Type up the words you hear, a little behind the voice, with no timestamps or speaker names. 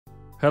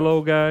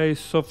Hello guys,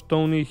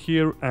 Softony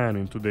here, and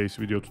in today's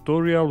video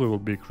tutorial we will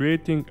be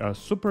creating a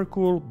super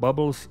cool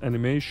bubbles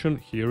animation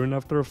here in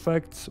After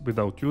Effects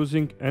without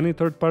using any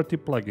third-party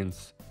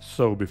plugins.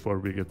 So before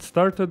we get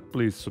started,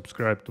 please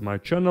subscribe to my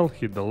channel,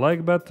 hit the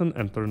like button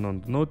and turn on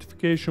the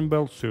notification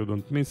bell so you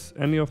don't miss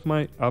any of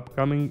my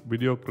upcoming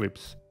video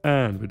clips.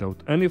 And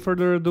without any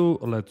further ado,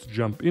 let's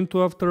jump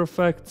into After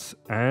Effects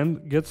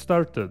and get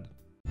started.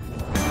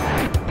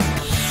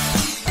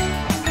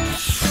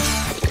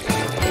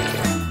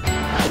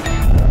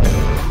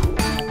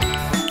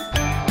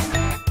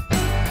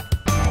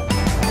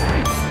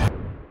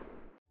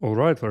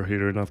 Alright, we're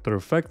here in After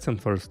Effects,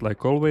 and first,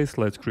 like always,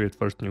 let's create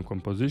first new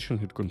composition,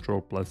 hit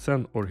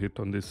Ctrl+N or hit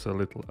on this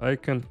little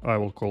icon. I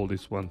will call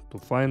this one to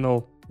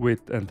final,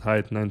 width and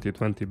height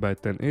 9020 by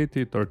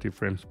 1080, 30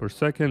 frames per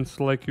second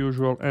like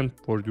usual, and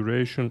for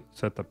duration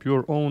set up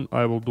your own.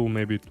 I will do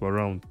maybe to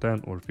around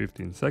 10 or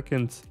 15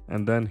 seconds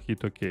and then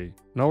hit OK.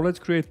 Now let's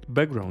create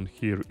background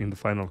here in the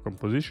final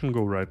composition.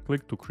 Go right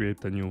click to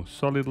create a new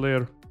solid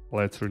layer.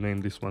 Let's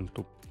rename this one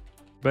to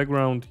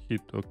background,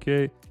 hit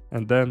OK,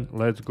 and then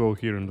let's go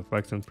here in the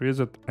effects and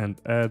preset and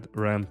add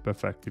ramp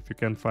effect. If you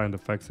can't find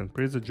effects and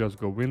preset, just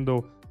go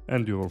window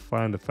and you will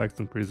find effects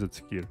and presets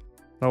here.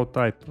 Now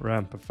type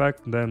ramp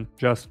effect, then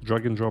just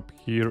drag and drop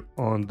here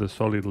on the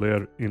solid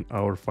layer in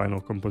our final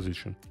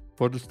composition.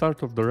 For the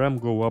start of the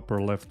ramp, go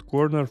upper left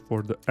corner,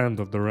 for the end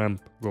of the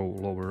ramp go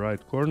lower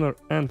right corner,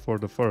 and for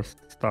the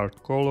first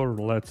start color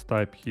let's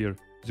type here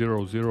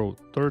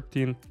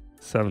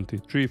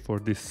 001373 for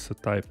this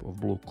type of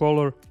blue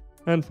color.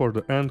 And for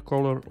the end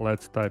color,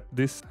 let's type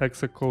this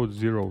hexacode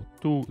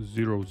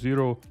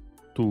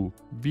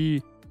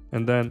 02002B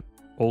and then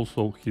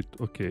also hit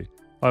OK.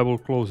 I will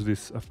close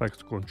this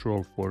effects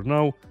control for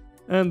now.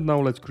 And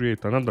now let's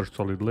create another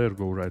solid layer.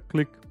 Go right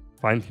click,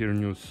 find here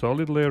new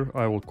solid layer.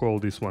 I will call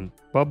this one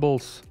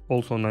bubbles,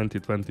 also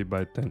 9020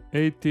 by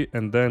 1080,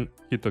 and then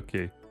hit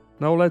OK.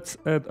 Now let's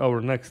add our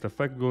next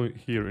effect. Go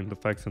here in the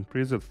effects and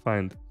preset,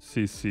 find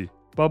CC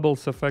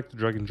bubbles effect,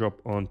 drag and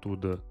drop onto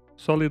the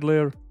solid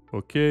layer.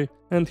 Okay,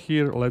 and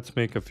here let's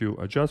make a few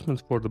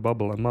adjustments. For the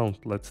bubble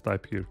amount, let's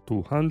type here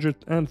 200,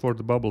 and for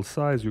the bubble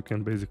size you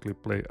can basically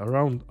play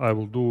around. I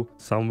will do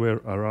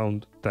somewhere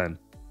around 10.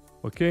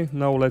 Okay,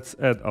 now let's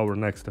add our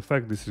next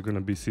effect. This is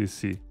gonna be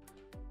CC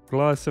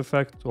glass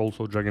effect,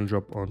 also drag and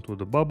drop onto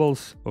the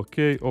bubbles.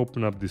 Okay,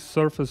 open up the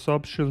surface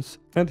options,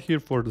 and here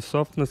for the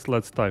softness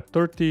let's type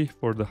 30,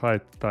 for the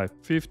height type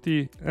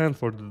 50, and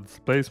for the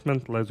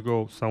displacement let's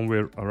go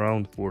somewhere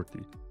around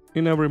 40.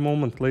 In every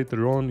moment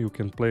later on you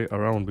can play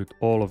around with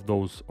all of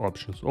those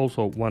options.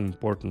 Also, one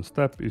important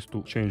step is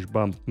to change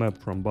bump map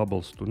from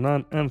bubbles to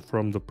none and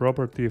from the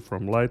property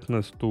from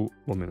lightness to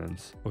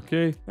luminance.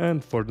 Okay,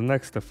 and for the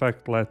next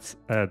effect let's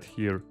add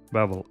here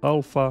bevel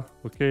alpha.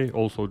 Okay,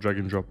 also drag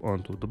and drop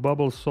onto the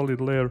bubbles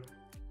solid layer,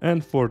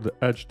 and for the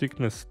edge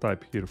thickness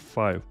type here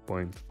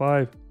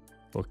 5.5.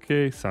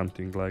 okay,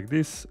 something like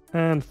this,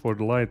 and for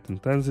the light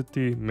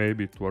intensity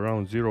maybe to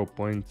around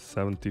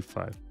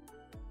 0.75.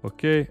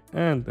 Okay,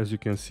 and as you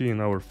can see in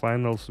our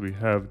finals we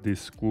have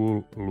these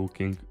cool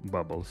looking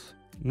bubbles.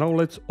 Now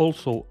let's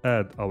also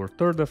add our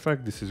third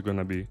effect. This is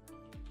gonna be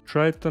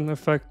Triton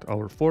effect,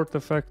 our fourth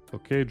effect.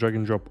 Okay, drag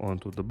and drop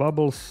onto the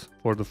bubbles.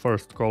 For the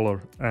first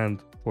color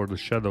and for the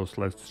shadows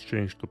let's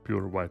change to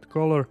pure white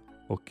color.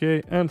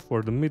 Okay, and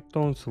for the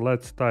midtones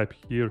let's type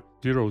here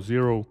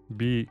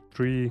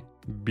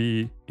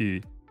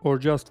 00B3BE. Or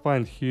just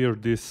find here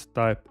this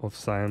type of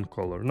cyan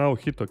color. Now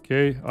hit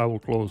OK. I will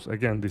close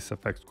again this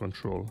effects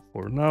control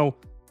for now,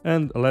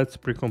 and let's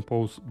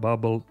pre-compose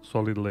bubble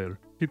solid layer.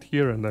 Hit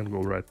here and then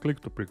go right click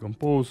to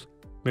pre-compose.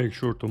 Make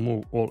sure to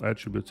move all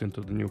attributes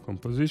into the new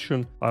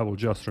composition. I will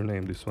just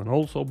rename this one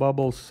also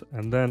bubbles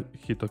and then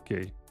hit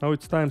OK. Now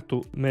it's time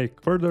to make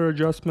further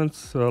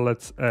adjustments.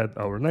 Let's add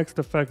our next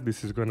effect.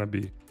 This is gonna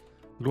be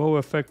glow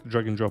effect,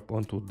 drag and drop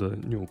onto the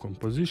new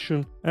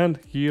composition, and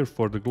here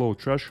for the glow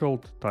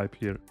threshold type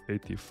here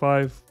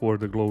 85, for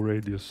the glow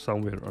radius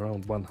somewhere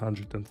around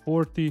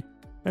 140,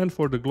 and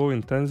for the glow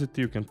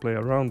intensity you can play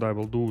around. I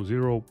will do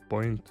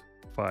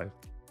 0.5.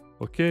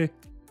 okay,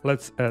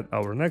 let's add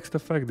our next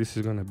effect. This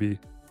is gonna be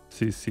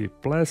CC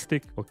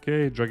plastic.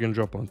 Okay, drag and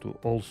drop onto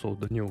also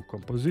the new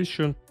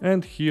composition,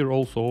 and here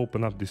also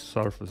open up this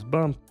surface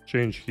bump,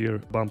 change here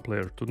bump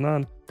layer to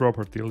none,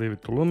 property leave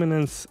it to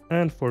luminance,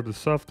 and for the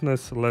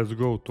softness let's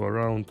go to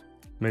around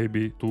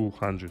maybe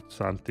 200,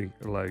 something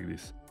like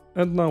this.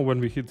 And now when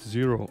we hit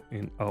 0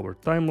 in our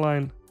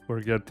timeline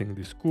we're getting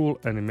this cool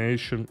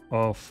animation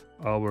of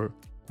our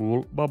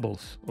cool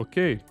bubbles.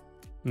 Okay,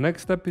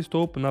 next step is to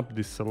open up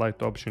this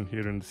light option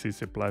here in the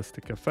CC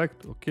plastic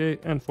effect. Okay,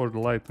 and for the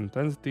light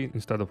intensity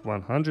instead of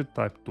 100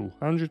 type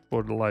 200.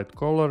 For the light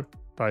color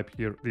type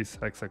here this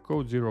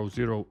hexacode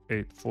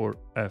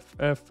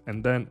 0084FF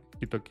and then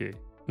hit OK.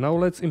 Now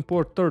let's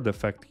import third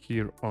effect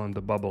here on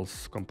the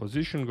bubbles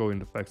composition. Go in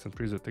the effects and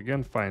preset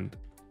again, find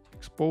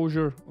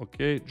exposure.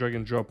 Okay, drag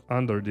and drop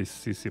under this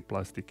CC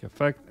plastic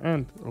effect,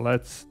 and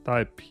let's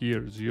type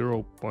here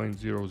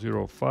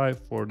 0.005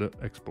 for the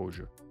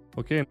exposure.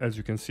 Okay, as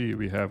you can see,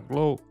 we have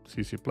glow,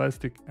 CC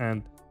plastic,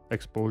 and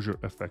exposure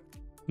effect.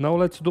 Now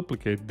let's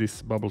duplicate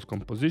this bubbles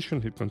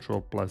composition, hit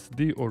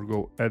Ctrl+D or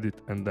go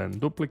edit and then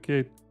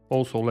duplicate.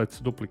 Also let's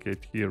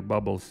duplicate here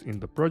bubbles in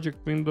the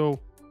project window,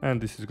 and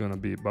this is gonna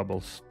be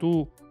bubbles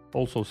 2.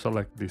 Also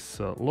select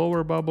this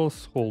lower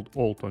bubbles, hold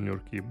Alt on your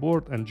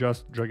keyboard and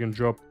just drag and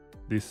drop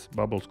this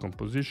bubbles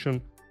composition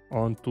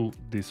onto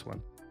this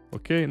one.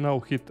 Okay, now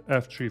hit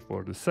F3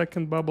 for the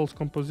second bubbles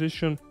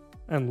composition,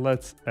 and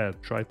let's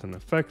add Triton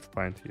effect.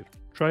 Find here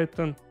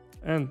Triton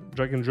and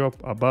drag and drop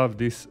above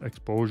this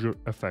exposure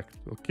effect.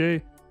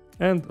 Okay,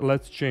 and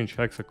let's change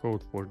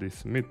hexacode for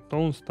this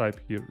mid-tones. Type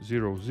here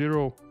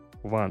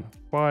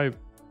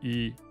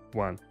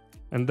 0015E1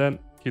 and then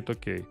hit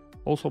OK.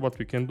 Also what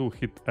we can do,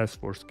 hit S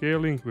for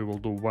scaling, we will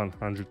do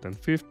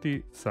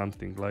 150,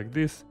 something like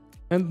this.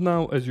 And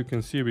now as you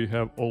can see, we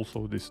have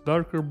also this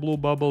darker blue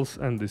bubbles,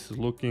 and this is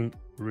looking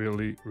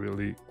really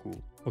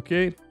cool.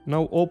 Okay,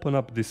 now open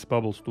up this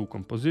bubbles 2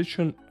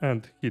 composition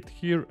and hit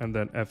here and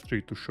then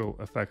F3 to show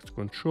effects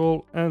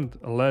control, and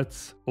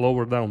let's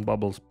lower down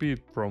bubble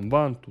speed from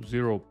 1 to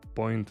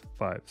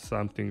 0.5,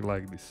 something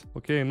like this.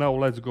 Okay, now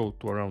let's go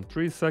to around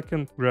 3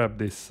 seconds, grab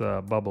this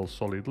bubble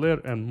solid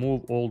layer and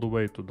move all the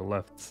way to the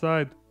left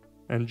side,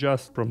 and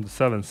just from the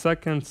 7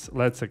 seconds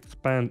let's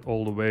expand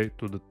all the way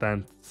to the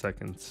 10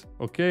 seconds.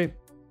 Okay,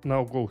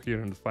 now go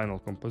here in the final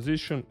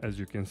composition. As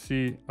you can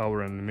see,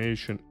 our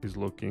animation is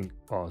looking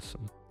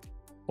awesome.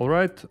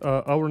 Alright,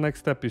 our next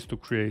step is to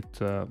create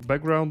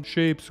background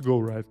shapes. Go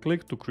right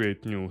click to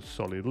create new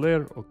solid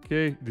layer.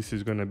 Okay, this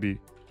is gonna be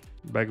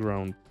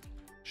background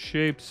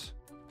shapes.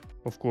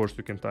 Of course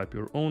you can type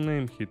your own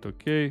name, hit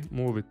OK,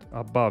 move it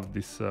above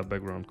this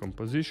background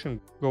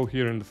composition. Go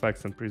here in the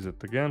effects and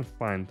preset again,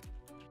 find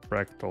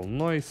fractal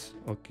noise.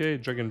 Okay,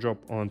 drag and drop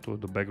onto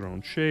the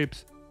background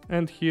shapes.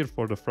 And here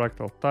for the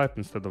fractal type,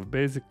 instead of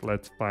basic,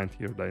 let's find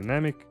here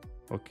dynamic.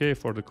 Okay,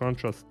 for the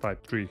contrast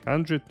type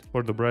 300,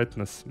 for the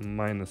brightness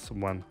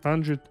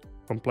 -100,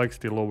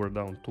 complexity lower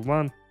down to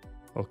 1.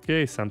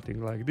 Okay, something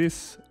like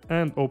this,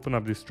 and open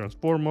up this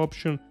transform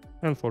option,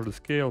 and for the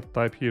scale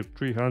type here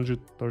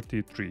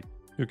 333.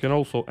 You can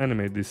also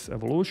animate this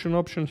evolution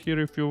option here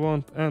if you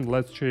want, and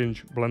let's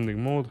change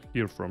blending mode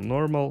here from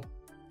normal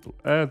to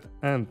add,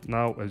 and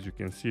now as you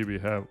can see we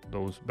have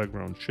those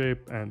background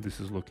shape, and this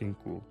is looking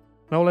cool.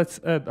 Now let's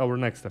add our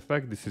next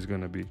effect. This is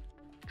gonna be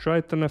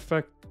Triton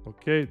effect.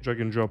 Okay,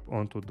 drag and drop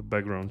onto the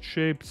background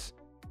shapes,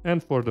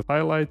 and for the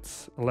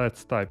highlights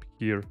let's type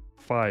here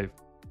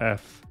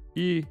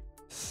 5FE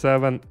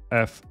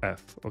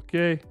 7FF.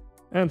 Okay,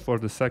 and for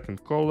the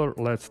second color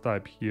let's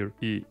type here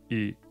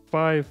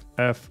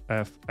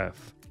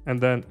EE5FFF and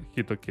then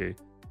hit OK.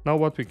 Now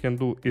what we can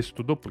do is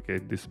to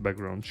duplicate this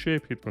background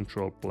shape, hit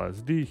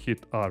Ctrl+D,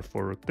 hit R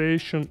for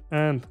rotation,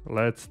 and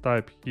let's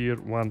type here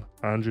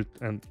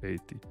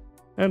 180.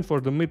 And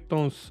for the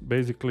midtones,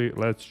 basically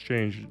let's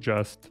change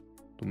just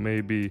to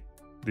maybe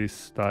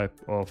this type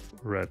of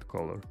red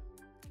color.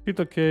 Hit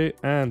OK,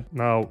 and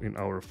now in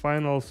our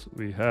finals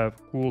we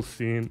have cool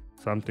scene,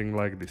 something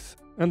like this.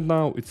 And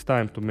now it's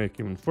time to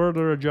make even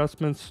further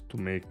adjustments to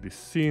make this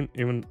scene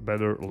even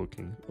better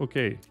looking.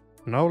 Okay,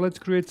 now let's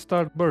create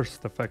star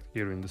burst effect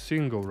here in the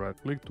scene. Go right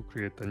click to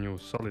create a new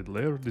solid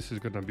layer. This is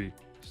gonna be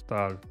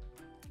star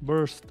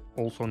burst,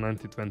 also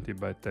 1920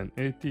 by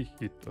 1080,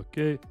 hit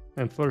OK.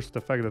 And first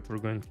effect that we're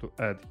going to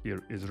add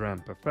here is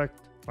ramp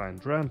effect.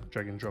 Find ramp,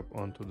 drag and drop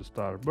onto the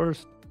star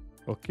burst.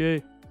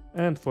 OK.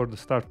 And for the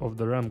start of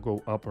the ramp,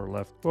 go upper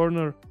left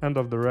corner, end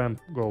of the ramp,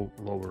 go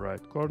lower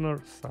right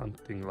corner,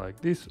 something like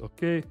this.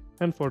 OK.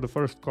 And for the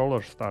first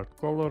color, start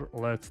color,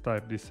 let's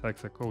type this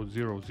hexacode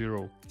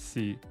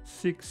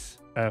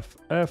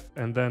 00C6FF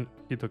and then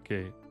hit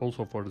OK.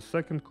 Also for the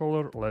second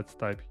color, let's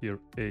type here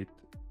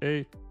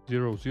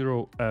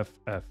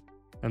 8A00FF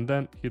and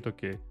then hit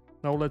OK.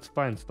 Now let's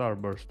find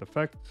starburst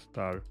effect,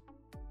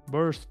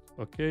 starburst.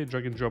 OK,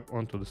 drag and drop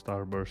onto the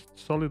starburst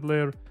solid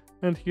layer.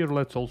 And here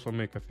let's also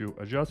make a few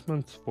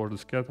adjustments. For the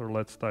scatter,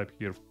 let's type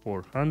here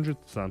 400,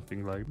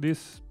 something like this,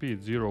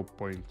 speed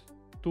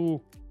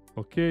 0.2.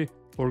 OK,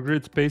 for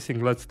grid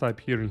spacing, let's type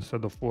here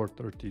instead of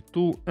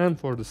 432. And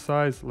for the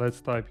size,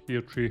 let's type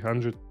here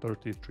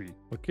 333.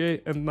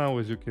 OK, and now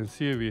as you can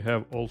see, we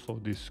have also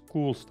this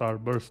cool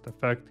starburst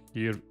effect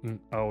here in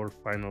our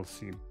final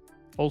scene.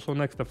 Also,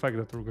 next effect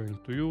that we're going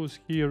to use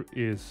here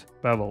is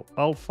bevel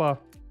alpha.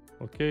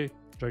 OK,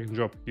 drag and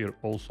drop here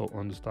also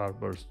on the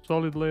starburst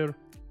solid layer.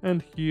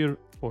 And here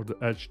for the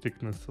edge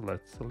thickness,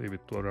 let's leave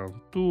it to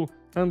around 2.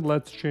 And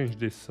let's change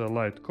this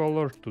light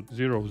color to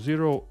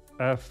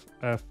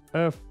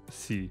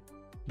 00FFFC,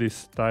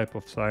 this type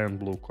of cyan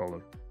blue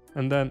color.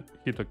 And then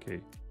hit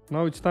OK.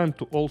 Now it's time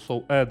to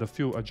also add a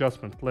few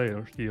adjustment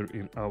layers here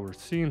in our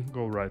scene.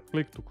 Go right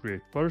click to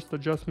create first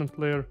adjustment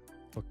layer.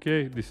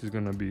 OK, this is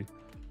gonna be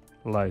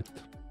light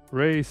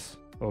rays.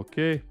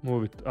 OK,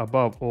 move it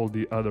above all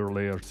the other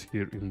layers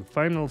here in the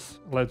finals.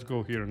 Let's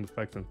go here in the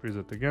effect and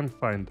preset again,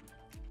 find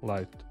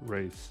light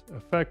rays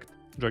effect,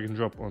 drag and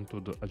drop onto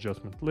the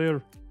adjustment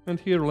layer. And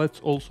here let's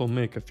also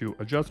make a few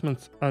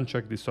adjustments.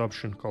 Uncheck this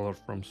option color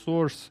from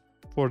source.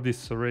 For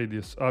this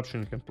radius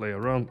option you can play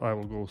around. I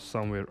will go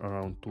somewhere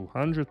around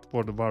 200.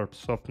 For the warp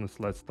softness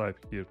let's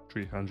type here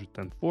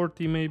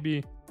 340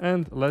 maybe.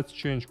 And let's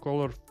change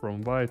color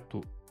from white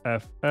to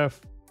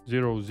FF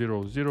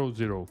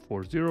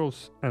 00004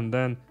 zeros and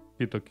then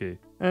hit OK.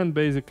 And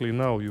basically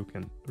now you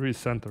can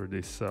recenter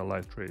this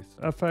light trace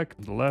effect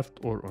on the left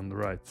or on the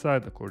right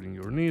side according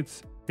to your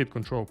needs. Hit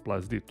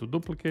Ctrl+D to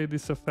duplicate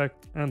this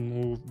effect and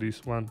move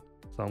this one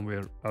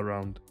somewhere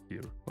around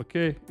here.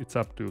 Okay, it's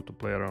up to you to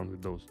play around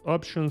with those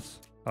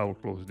options. I will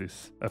close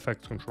this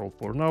effects control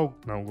for now.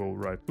 Now go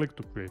right click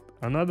to create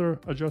another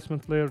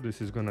adjustment layer. This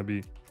is gonna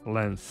be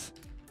lens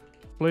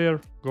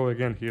flare. Go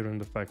again here in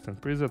the effects and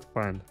preset,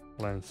 find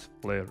lens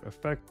flare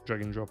effect,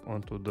 drag and drop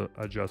onto the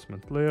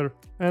adjustment layer.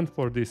 And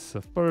for this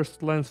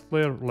first lens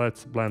flare,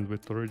 let's blend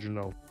with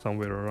original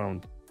somewhere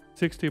around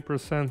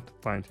 60%.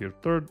 Find here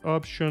third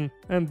option,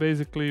 and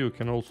basically you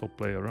can also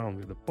play around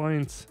with the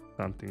points,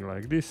 something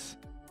like this.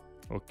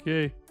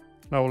 Okay,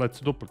 now let's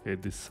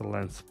duplicate this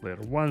lens flare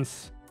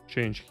once,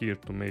 change here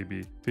to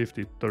maybe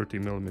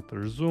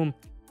 50-30mm zoom.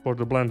 For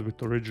the blend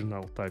with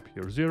original, type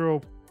here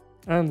 0,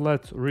 and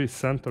let's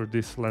recenter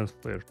this lens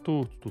flare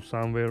 2 to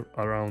somewhere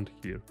around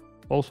here.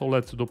 Also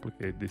let's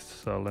duplicate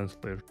this lens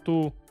flare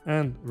 2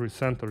 and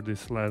recenter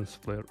this lens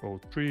flare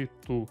 03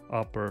 to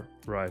upper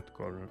right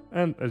corner.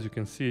 And as you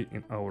can see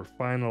in our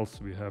finals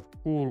we have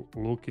cool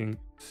looking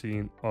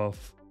scene of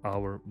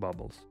our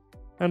bubbles.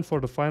 And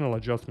for the final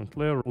adjustment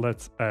layer,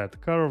 let's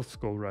add curves.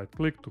 Go right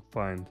click to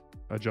find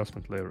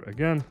adjustment layer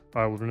again.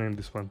 I will rename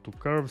this one to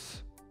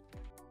curves.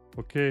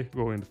 Okay,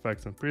 go in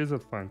effects and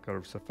preset, find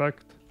curves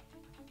effect,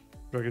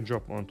 drag and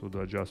drop onto the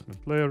adjustment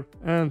layer,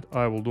 and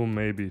I will do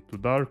maybe to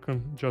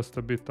darken just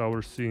a bit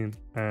our scene,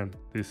 and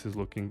this is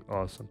looking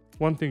awesome.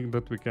 One thing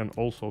that we can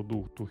also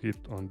do to hit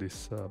on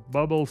this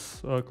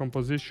bubbles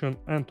composition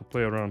and to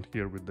play around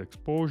here with the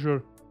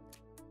exposure,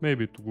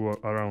 maybe to go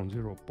around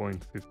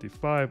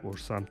 0.55 or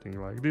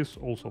something like this.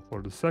 Also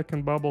for the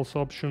second bubbles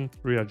option,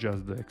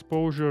 readjust the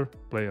exposure,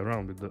 play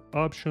around with the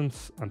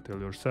options until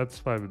you're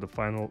satisfied with the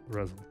final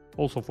result.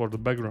 Also for the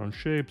background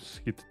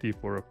shapes, hit T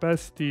for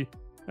opacity,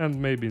 and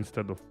maybe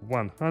instead of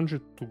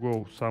 100 to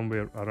go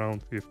somewhere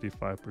around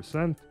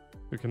 55%.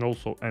 You can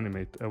also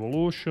animate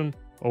evolution,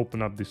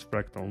 open up this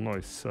fractal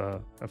noise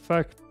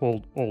effect,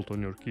 hold Alt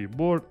on your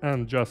keyboard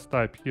and just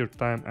type here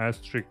time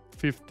asterisk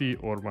 50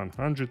 or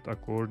 100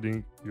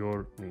 according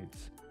your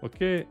needs.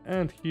 Okay,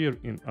 and here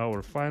in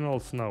our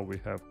finals now we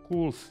have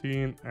cool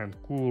scene and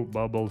cool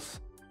bubbles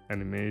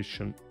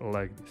animation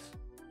like this.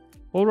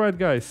 Alright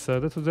guys,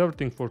 that was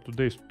everything for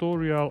today's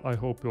tutorial. I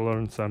hope you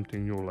learned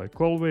something new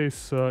like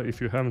always. If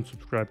you haven't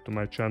subscribed to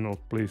my channel,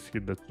 please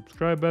hit that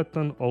subscribe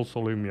button. Also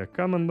leave me a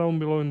comment down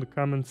below in the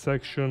comment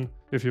section.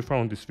 If you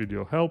found this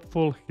video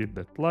helpful, hit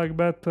that like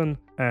button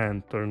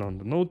and turn on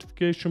the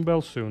notification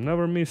bell so you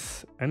never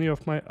miss any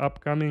of my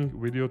upcoming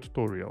video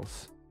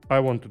tutorials. I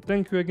want to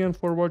thank you again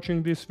for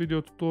watching this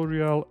video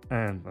tutorial,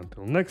 and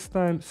until next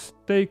time,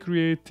 stay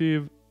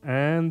creative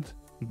and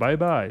bye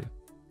bye.